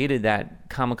of created that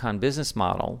Comic-Con business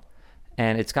model,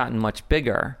 and it's gotten much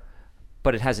bigger,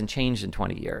 but it hasn't changed in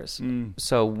 20 years.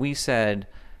 So we said,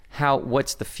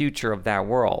 what's the future of that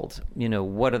world?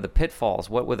 What are the pitfalls?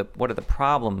 What are the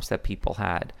problems that people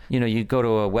had? You go to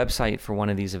a website for one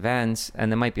of these events,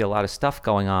 and there might be a lot of stuff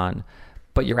going on,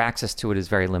 but your access to it is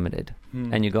very limited.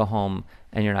 And you go home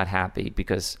and you're not happy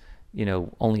because,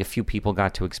 only a few people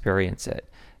got to experience it.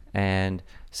 And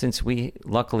since we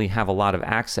luckily have a lot of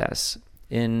access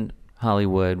in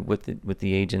Hollywood with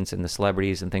the agents and the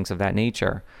celebrities and things of that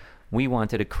nature, we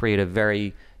wanted to create a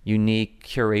very unique,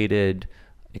 curated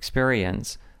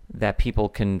experience that people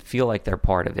can feel like they're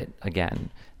part of it again.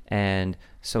 And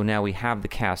so now we have the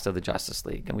cast of the Justice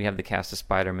League, and we have the cast of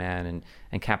Spider-Man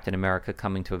and Captain America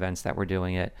coming to events that we're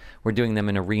doing it. We're doing them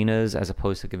in arenas as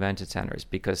opposed to convention centers,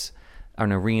 because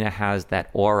an arena has that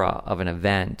aura of an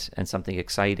event and something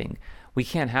exciting. We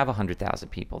can't have 100,000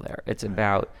 people there. It's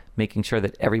about making sure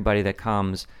that everybody that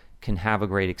comes can have a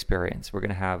great experience. We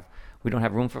don't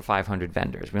have room for 500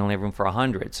 vendors. We only have room for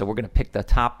 100. So we're going to pick the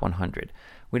top 100.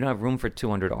 We don't have room for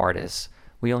 200 artists.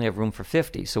 We only have room for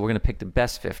 50. So we're going to pick the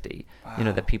best 50,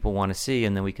 that people want to see,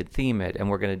 and then we could theme it. And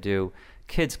we're going to do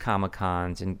kids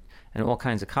Comic-Cons and all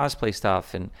kinds of cosplay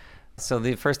stuff. And so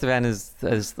the first event is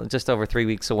just over 3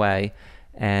 weeks away.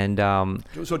 And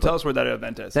so tell us where that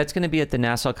event is. That's going to be at the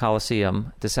Nassau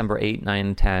Coliseum, December 8, 9,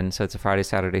 and 10. So it's a Friday,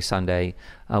 Saturday, Sunday.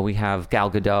 We have Gal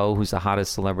Gadot, who's the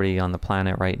hottest celebrity on the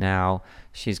planet right now.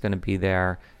 She's going to be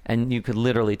there. And you could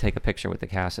literally take a picture with the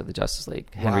cast of the Justice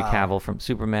League. Henry Cavill from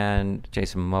Superman,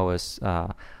 Jason Momoa's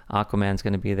Aquaman's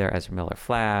going to be there, Ezra Miller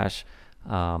Flash,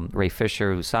 Ray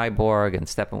Fisher, who's Cyborg, and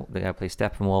the guy who plays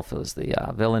Steppenwolf, who's the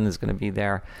villain, is going to be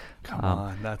there. Come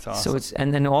on, that's awesome. So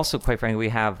and then also, quite frankly,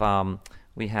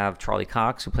 we have Charlie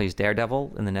Cox, who plays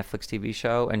Daredevil in the Netflix TV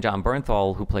show, and John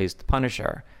Bernthal, who plays the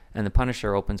Punisher. And the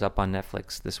Punisher opens up on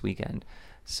Netflix this weekend.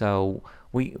 So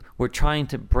we're trying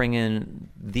to bring in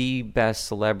the best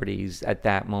celebrities at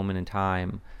that moment in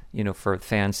time, for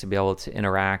fans to be able to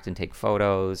interact and take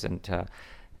photos and to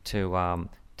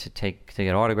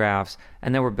get autographs.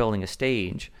 And then we're building a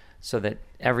stage so that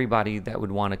everybody that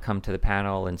would want to come to the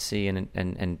panel and see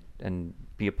and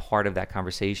be a part of that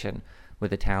conversation with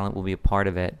the talent will be a part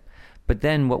of it. But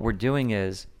then what we're doing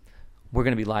is we're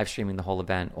going to be live streaming the whole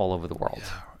event all over the world.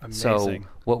 Yeah, amazing. So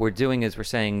what we're doing is we're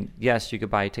saying, yes, you could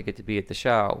buy a ticket to be at the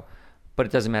show, but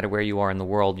it doesn't matter where you are in the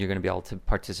world, you're going to be able to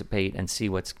participate and see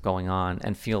what's going on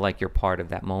and feel like you're part of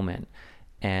that moment.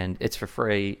 And it's for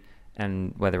free,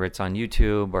 and whether it's on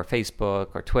YouTube or Facebook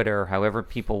or Twitter, however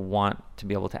people want to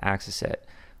be able to access it,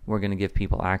 we're going to give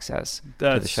people access to the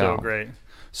show. That's so great.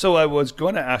 So I was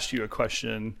going to ask you a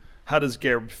question. How does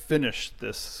Gareb finish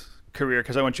this career?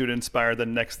 Because I want you to inspire the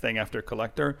next thing after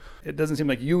Collector. It doesn't seem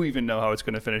like you even know how it's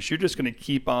going to finish. You're just going to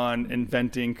keep on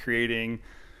inventing, creating,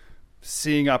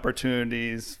 seeing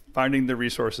opportunities, finding the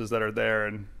resources that are there,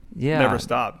 and never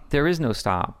stop. There is no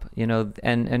stop,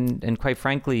 and quite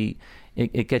frankly,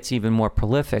 it gets even more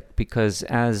prolific, because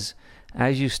as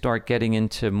you start getting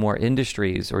into more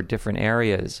industries or different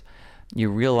areas, you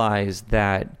realize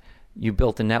that you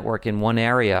built a network in one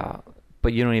area,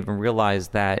 but you don't even realize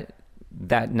that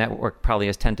network probably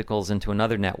has tentacles into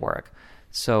another network.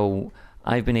 So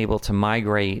I've been able to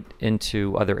migrate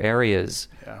into other areas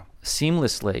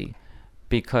seamlessly,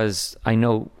 because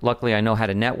luckily I know how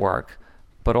to network,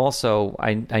 but also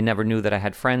I never knew that I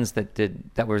had friends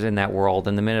that was in that world.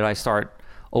 And the minute I start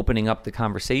opening up the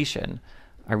conversation,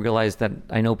 I realized that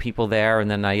I know people there,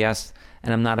 and then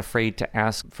and I'm not afraid to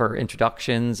ask for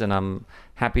introductions, and I'm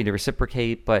happy to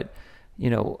reciprocate. But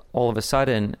all of a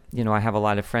sudden, I have a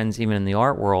lot of friends even in the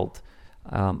art world.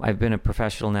 I've been a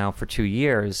professional now for 2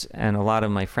 years, and a lot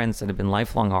of my friends that have been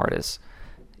lifelong artists,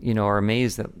 are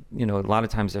amazed that, a lot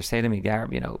of times they say to me,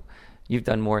 Gareb, you've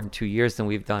done more in 2 years than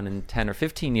we've done in 10 or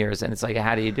 15 years. And it's like,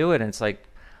 how do you do it? And it's like,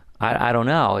 I don't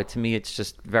know. To me, it's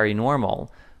just very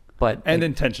normal.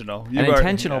 Intentional.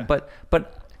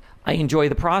 But I enjoy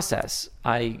the process.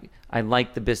 I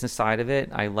like the business side of it.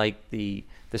 I like the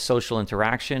social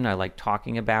interaction. I like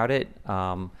talking about it.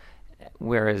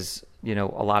 Whereas, a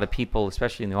lot of people,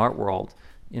 especially in the art world,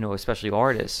 especially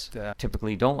artists,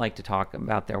 typically don't like to talk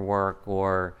about their work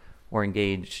or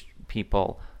engage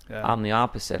people. Yeah. I'm the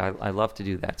opposite. I love to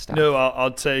do that stuff. No,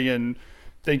 I'll say again,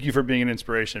 thank you for being an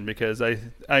inspiration, because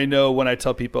I know when I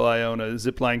tell people I own a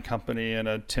zipline company and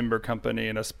a timber company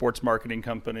and a sports marketing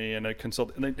company and a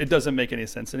consultant, it doesn't make any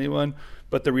sense to anyone.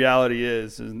 But the reality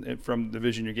is, and from the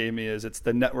vision you gave me, is it's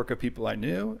the network of people I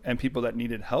knew and people that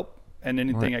needed help and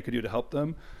anything I could do to help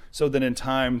them. So then in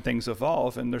time, things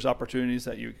evolve, and there's opportunities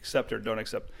that you accept or don't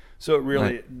accept. So it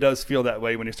really does feel that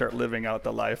way when you start living out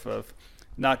the life of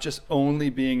not just only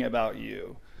being about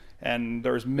you. And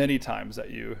there's many times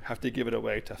that you have to give it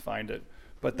away to find it.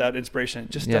 But that inspiration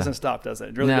just doesn't stop, does it?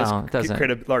 It really does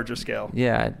create a larger scale.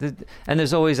 Yeah. And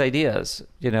there's always ideas.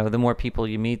 The more people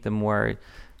you meet, the more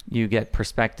you get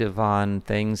perspective on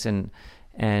things.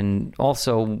 And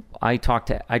also I try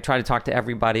to talk to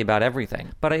everybody about everything.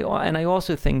 But I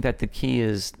also think that the key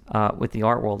is with the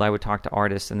art world, I would talk to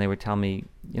artists and they would tell me,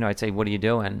 I'd say, what are you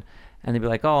doing? And they'd be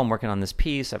like, oh, I'm working on this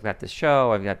piece. I've got this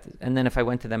show. And then if I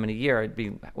went to them in a year, it'd be,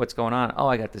 what's going on? Oh,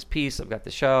 I got this piece. I've got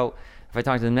the show. If I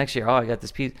talk to them next year, oh, I got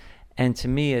this piece. And to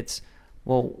me, it's,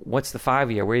 well, what's the 5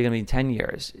 year? Where are you going to be in 10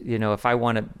 years? If I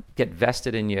want to get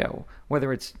vested in you,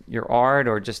 whether it's your art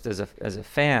or just as a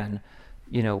fan,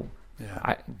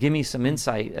 give me some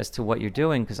insight as to what you're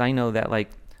doing, because I know that like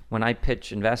when I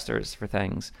pitch investors for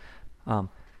things,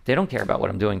 they don't care about what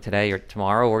I'm doing today or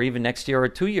tomorrow or even next year or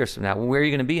 2 years from now. Well, where are you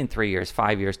going to be in 3 years,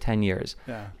 5 years, 10 years?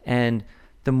 Yeah. And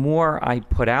the more I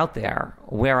put out there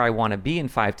where I want to be in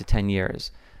 5 to 10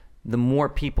 years, the more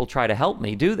people try to help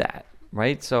me do that,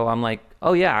 right? So I'm like,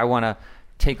 oh yeah, I want to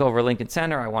take over Lincoln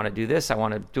Center. I want to do this. I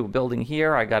want to do a building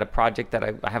here. I got a project that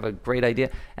I have a great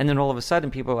idea. And then all of a sudden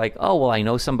people are like, oh, well, I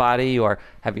know somebody, or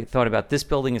have you thought about this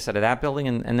building instead of that building?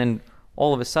 And then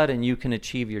all of a sudden you can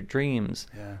achieve your dreams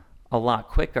a lot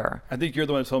quicker. I think you're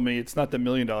the one who told me it's not the $1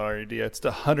 million idea, it's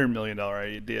the $100 million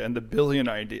idea and the $1 billion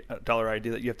idea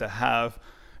that you have to have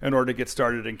in order to get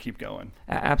started and keep going.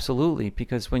 Absolutely,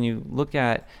 because when you look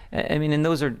at, and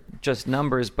those are just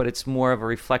numbers, but it's more of a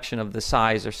reflection of the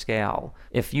size or scale.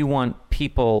 If you want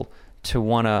people to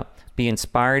want to be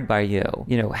inspired by you,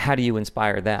 how do you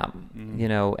inspire them?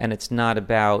 Mm-hmm. And it's not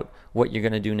about what you're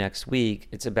going to do next week.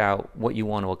 It's about what you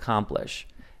want to accomplish.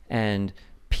 And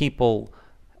people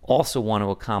also want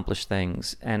to accomplish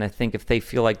things. And I think if they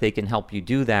feel like they can help you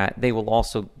do that, they will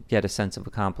also get a sense of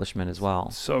accomplishment as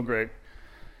well. So great.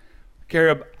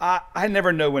 Gareb, I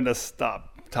never know when to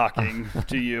stop talking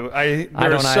to you. There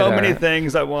are so many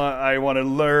things I want to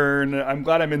learn. I'm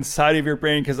glad I'm inside of your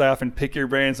brain, because I often pick your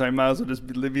brain, so I might as well just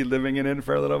be living in it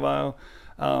for a little while.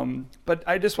 But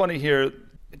I just want to hear,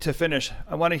 to finish,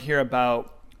 I want to hear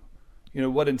about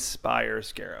what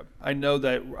inspires Gareb. I know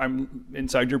that I'm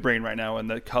inside your brain right now, and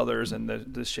the colors and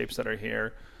the shapes that are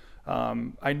here.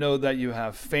 I know that you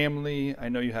have family. I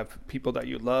know you have people that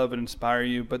you love and inspire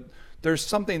you, but there's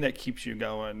something that keeps you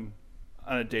going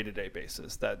on a day-to-day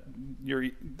basis that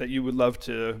you would love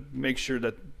to make sure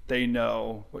that they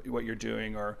know what you're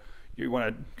doing, or you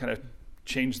want to kind of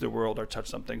change the world or touch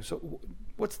something. So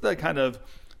what's the kind of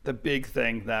the big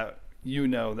thing that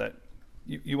that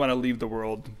you want to leave the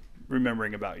world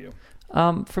remembering about you?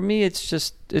 For me, it's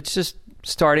just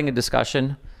starting a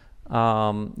discussion,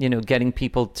 getting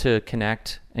people to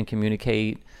connect and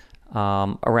communicate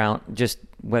around, just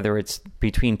whether it's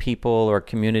between people or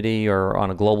community or on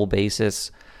a global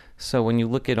basis. So when you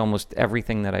look at almost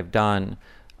everything that I've done,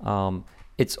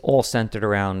 it's all centered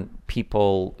around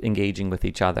people engaging with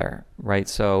each other, right?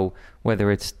 So whether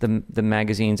it's the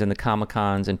magazines and the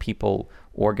Comic-Cons and people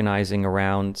organizing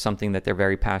around something that they're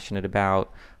very passionate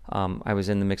about. I was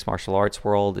in the mixed martial arts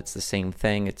world. It's the same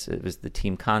thing. It was the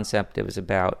team concept. It was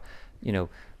about,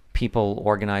 people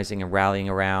organizing and rallying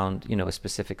around, a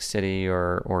specific city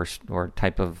or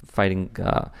type of fighting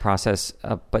process.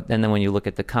 But then when you look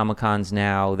at the Comic-Cons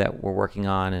now that we're working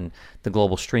on and the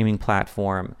global streaming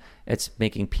platform, it's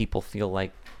making people feel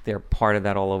like they're part of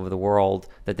that all over the world,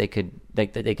 that they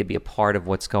could be a part of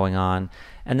what's going on.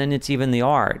 And then it's even the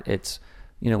art. It's,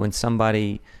 when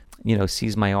somebody,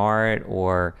 sees my art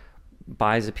or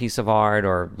buys a piece of art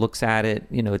or looks at it,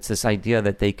 it's this idea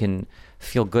that they can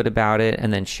feel good about it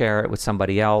and then share it with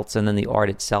somebody else, and then the art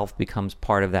itself becomes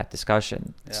part of that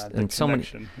discussion. And so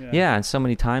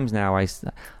many times now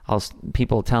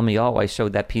people tell me, oh, I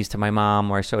showed that piece to my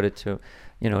mom, or I showed it to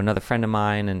another friend of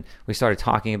mine, and we started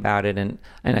talking about it, and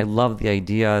I love the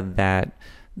idea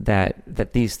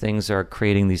that these things are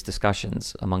creating these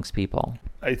discussions amongst people.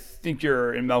 I think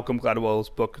you're in Malcolm Gladwell's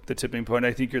book, The Tipping Point.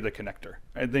 I think you're the connector.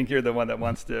 I think you're the one that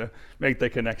wants to make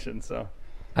the connection. So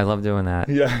I love doing that.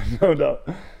 Yeah, no doubt.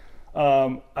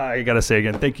 I got to say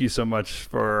again, thank you so much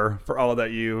for all that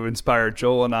you inspired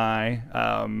Joel and I.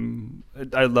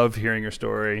 I love hearing your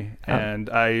story, and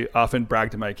I often brag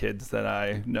to my kids that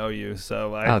I know you.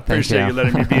 So I appreciate you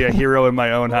letting me be a hero in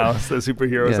my own house. The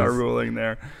superheroes are ruling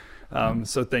there.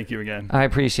 So thank you again. I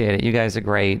appreciate it. You guys are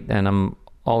great. And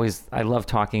I love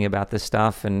talking about this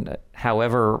stuff, and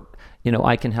however,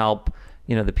 I can help,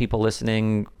 the people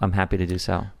listening, I'm happy to do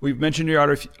so. We've mentioned your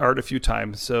art a few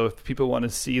times. So if people want to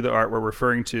see the art we're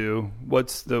referring to,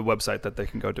 what's the website that they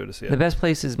can go to see it? The best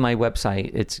place is my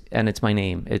website. It's my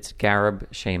name. It's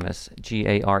Gareb Shamus,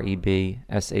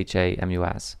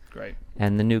 GarebShamus. Great.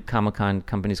 And the new Comic-Con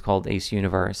company is called Ace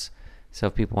Universe. So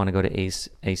if people want to go to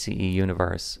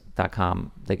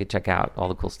aceuniverse.com, they could check out all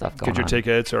the cool stuff going on. Get your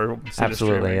tickets or see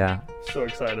Absolutely, yeah. So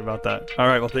excited about that. All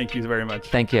right, well, thank you very much.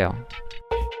 Thank you.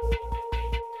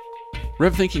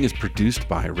 RevThinking is produced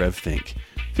by RevThink.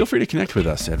 Feel free to connect with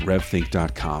us at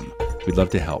revthink.com. We'd love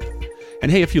to help. And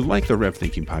hey, if you like the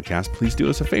RevThinking podcast, please do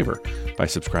us a favor by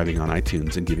subscribing on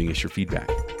iTunes and giving us your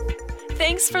feedback.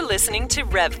 Thanks for listening to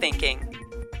RevThinking.